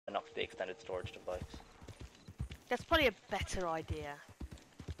knock the extended storage device. That's probably a better idea.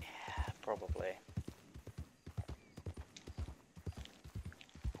 Yeah, probably.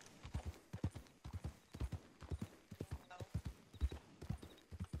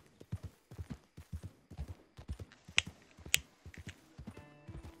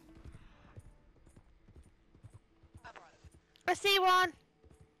 I see one!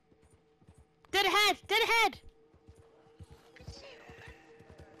 Dead ahead! Dead ahead!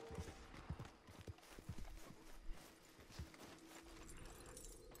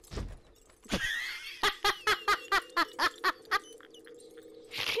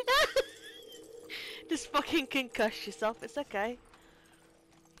 Just fucking concuss yourself, it's okay.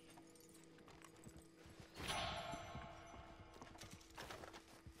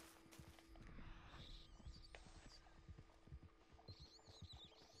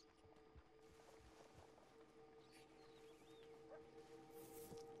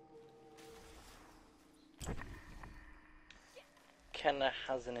 Kenna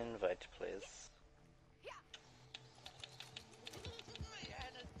has an invite, please.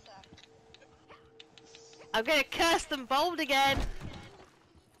 I'm gonna curse them bold again!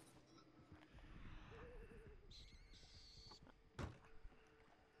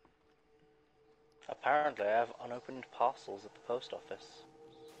 Apparently, I have unopened parcels at the post office.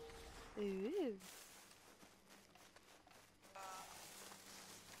 Ooh.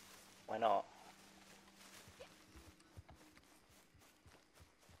 Why not?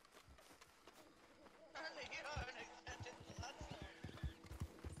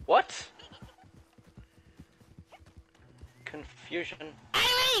 What? Confusion.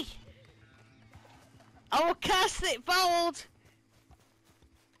 Enemy! I will curse it bold!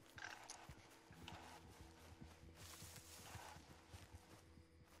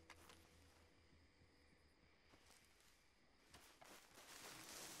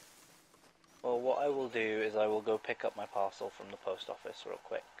 Well, what I will do is I will go pick up my parcel from the post office real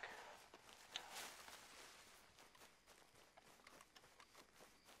quick.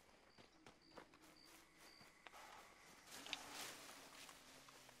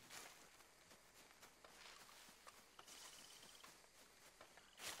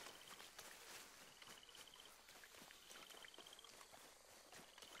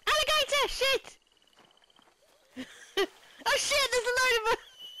 Alligator! Shit! Oh shit, there's a load of them!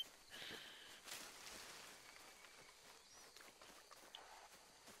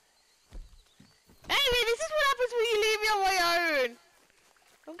 Amy, this is what happens when you leave me on my own!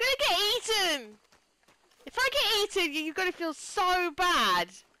 I'm gonna get eaten! If I get eaten, you're gonna feel so bad!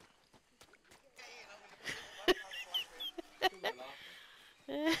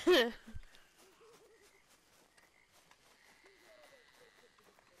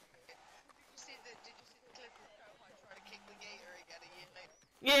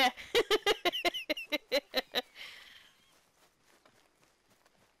 Yeah.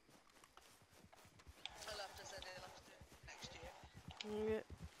 Yeah.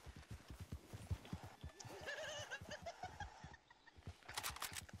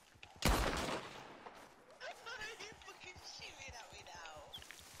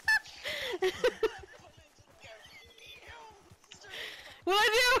 Well, I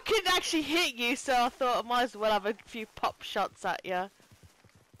knew I couldn't actually hit you, so I thought I might as well have a few pop shots at you.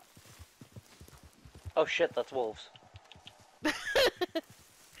 Oh shit, that's wolves.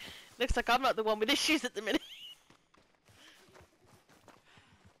 Looks like I'm not the one with issues at the minute.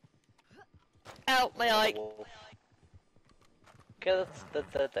 Ow, my eye. Okay, that's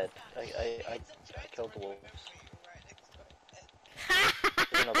dead. I killed the wolves.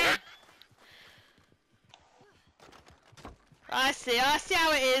 There's another one. I see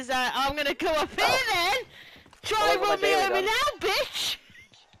how it is. I'm gonna go up here then! Try and Oh, run me my over daily now, bitch!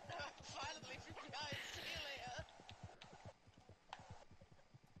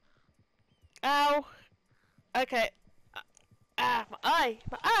 Ow. Okay. Ah, my eye!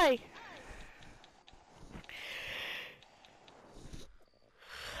 My eye!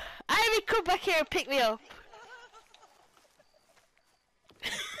 Amy, come back here and pick me up!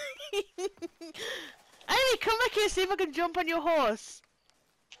 Amy, come back here and see if I can jump on your horse!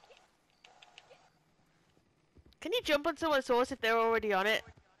 Can you jump on someone's horse if they're already on it?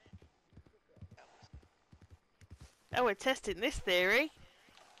 Oh, we're testing this theory.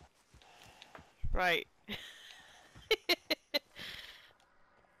 Right.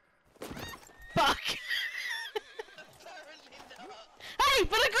 Fuck! Hey,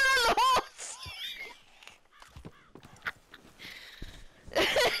 but I got on the horse!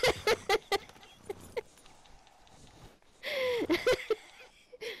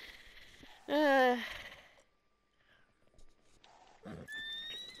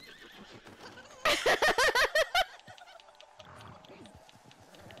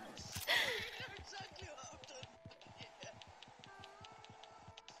 exactly what I've done.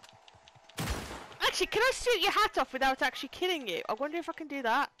 Actually, can I shoot your hat off without actually killing you? I wonder if I can do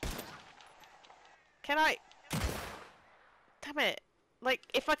that. Can I? Damn it. Like,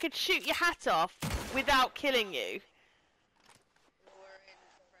 if I could shoot your hat off without killing you.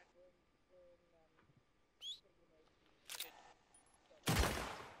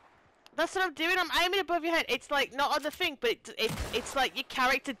 That's what I'm doing. I'm aiming above your head. It's like not on the thing, but it's like your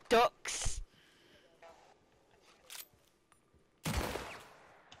character ducks.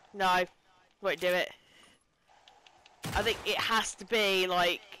 No, won't do it. I think it has to be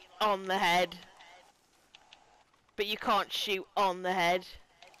like on the head, but you can't shoot on the head.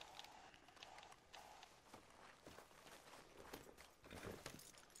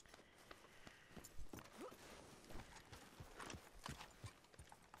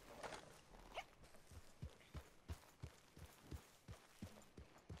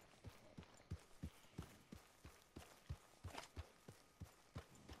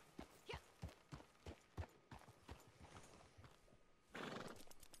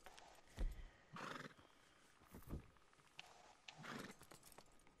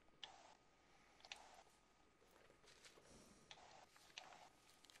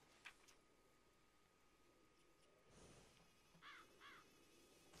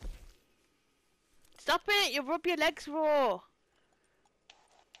 Stop it! You rub your legs raw. Do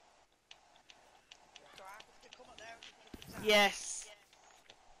I have to come up there and keep it down? Yes,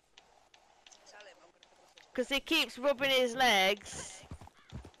 Tell him I'm gonna come up because he keeps rubbing his legs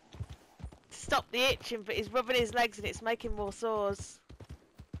to stop the itching, but he's rubbing his legs and it's making more sores.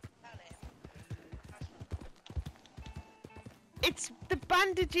 Tell him. It's the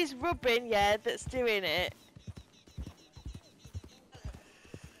bandages rubbing, yeah, that's doing it.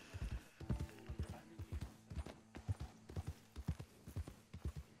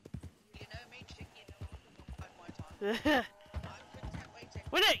 You know me, chicken. Like my time. I'm content waiting.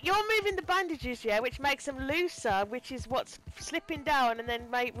 Well, no, you're moving the bandages, yeah, which makes them looser, which is what's slipping down and then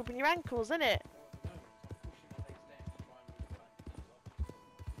rubbing your ankles, isn't it?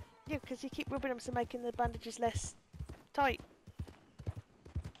 Yeah, because you keep rubbing them, so making the bandages less tight.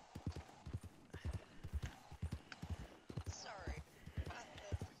 Sorry.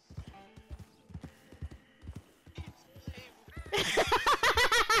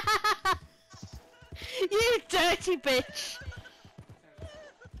 You dirty bitch!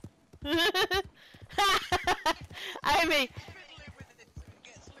 Amy!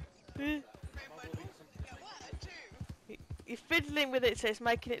 You're fiddling with it so it's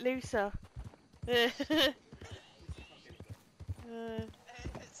making it looser.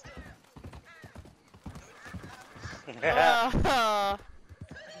 Oh.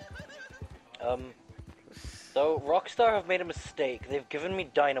 So Rockstar have made a mistake. They've given me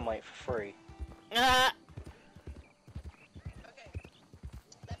dynamite for free.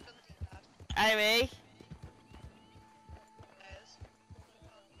 Amy?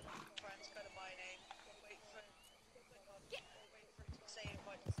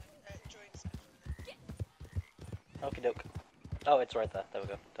 Okie doke. Oh, it's right there. There we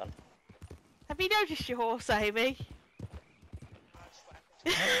go. Done. Have you noticed your horse, Amy?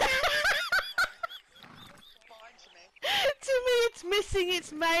 To me, it's missing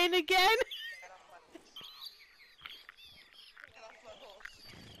its mane again.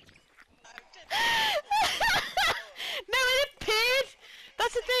 No, it appeared.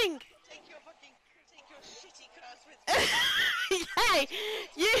 That's the thing. Take your shitty curse with Hey,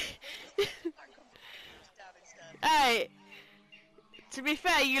 you. Hey. To be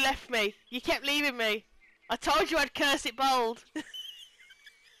fair, you left me. You kept leaving me. I told you I'd curse it bold. Kicked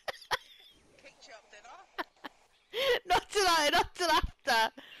you up, did I? Not till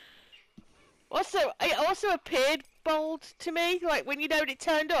after. Also, it also appeared bold to me, like when you know it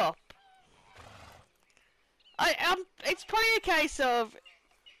turned up. It's probably a case of,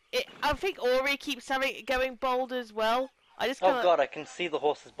 I think Ori keeps having it going bold as well. I just Oh can't. god, I can see the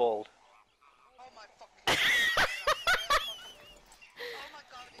horse is bald. Oh my fucking oh my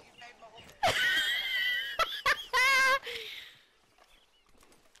god, you made my whole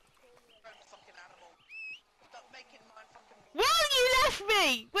fucking animal. Stop making mine fucking Well, you left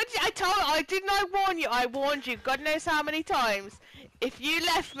me. I didn't I warn you? I warned you. God knows how many times. If you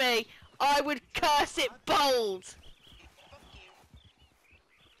left me, I would curse it bold. fuck you.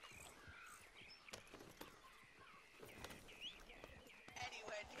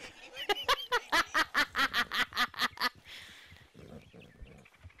 Anyway, if you go,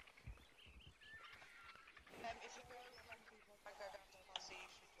 I go down to see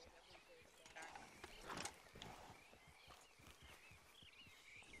if she's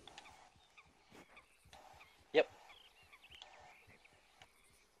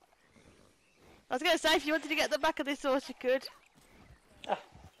I was gonna say, if you wanted to get the back of this horse, you could.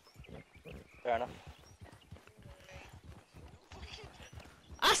 Fair enough.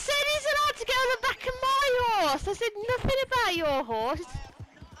 I said he's allowed to get on the back of my horse. I said nothing about your horse. I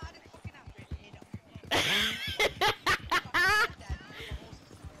have not had a fucking average.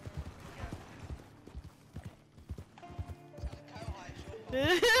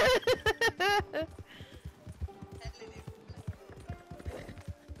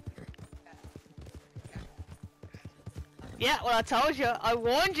 Yeah, well, I told you. I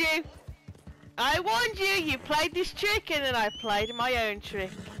warned you. I warned you. You played this trick, and then I played my own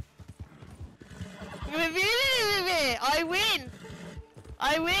trick. I win.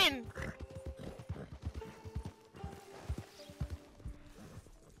 I win.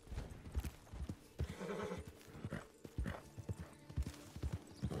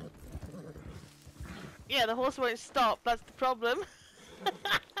 Yeah, the horse won't stop. That's the problem.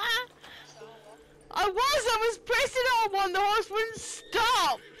 I was pressing R1, the horse wouldn't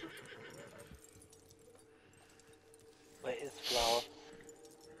stop! Where is Flower?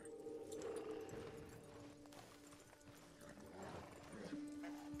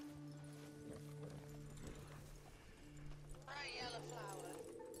 Bright yellow flower.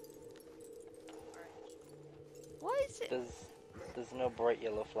 Orange. Why is it? There's no bright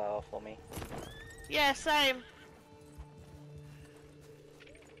yellow flower for me. Yeah, same.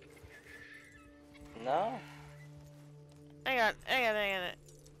 No? Hang on.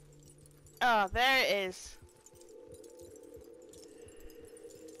 Oh, there it is.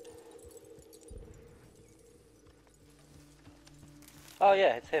 Oh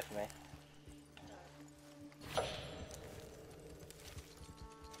yeah, it's here for me.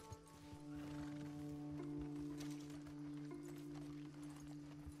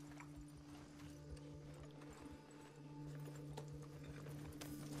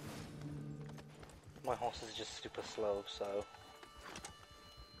 My horse is just super slow, so...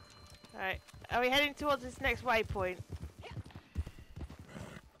 Alright, are we heading towards this next waypoint?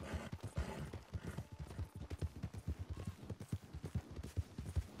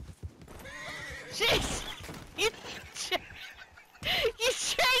 Jeez! You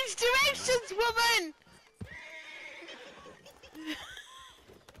changed directions, woman!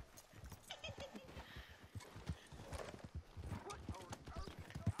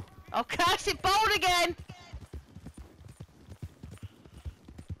 I'll curse it bold again!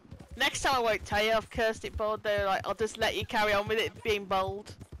 Next time I won't tell you I've cursed it bold though, like, I'll just let you carry on with it being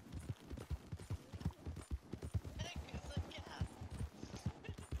bold.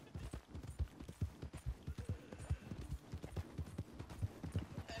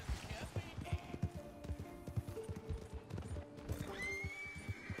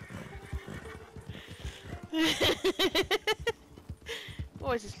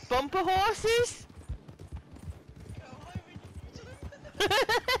 What is this, bumper horses?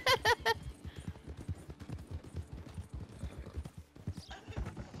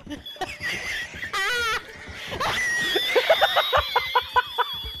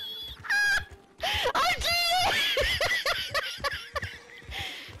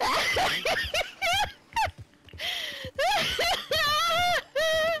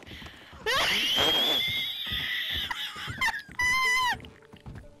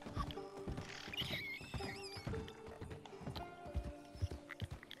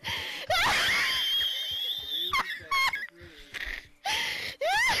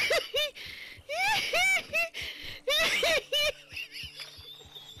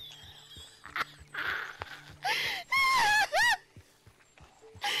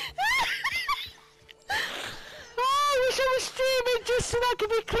 So that can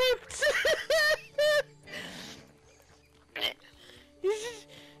be clipped.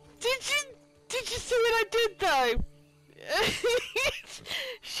 Did you see what I did though?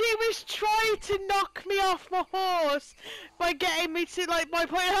 She was trying to knock me off my horse by getting me to by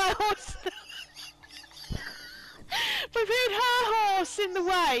putting her horse by putting her horse in the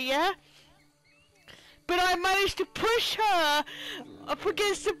way, yeah? But I managed to push her up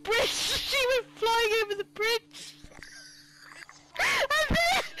against the bridge. She went flying over the bridge. And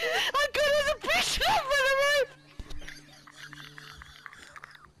then I got her the bridge off on the road.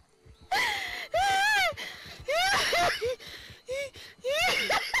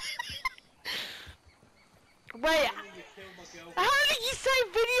 Wait, how did you say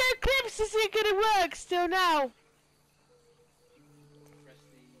video clips? Is it gonna work still now?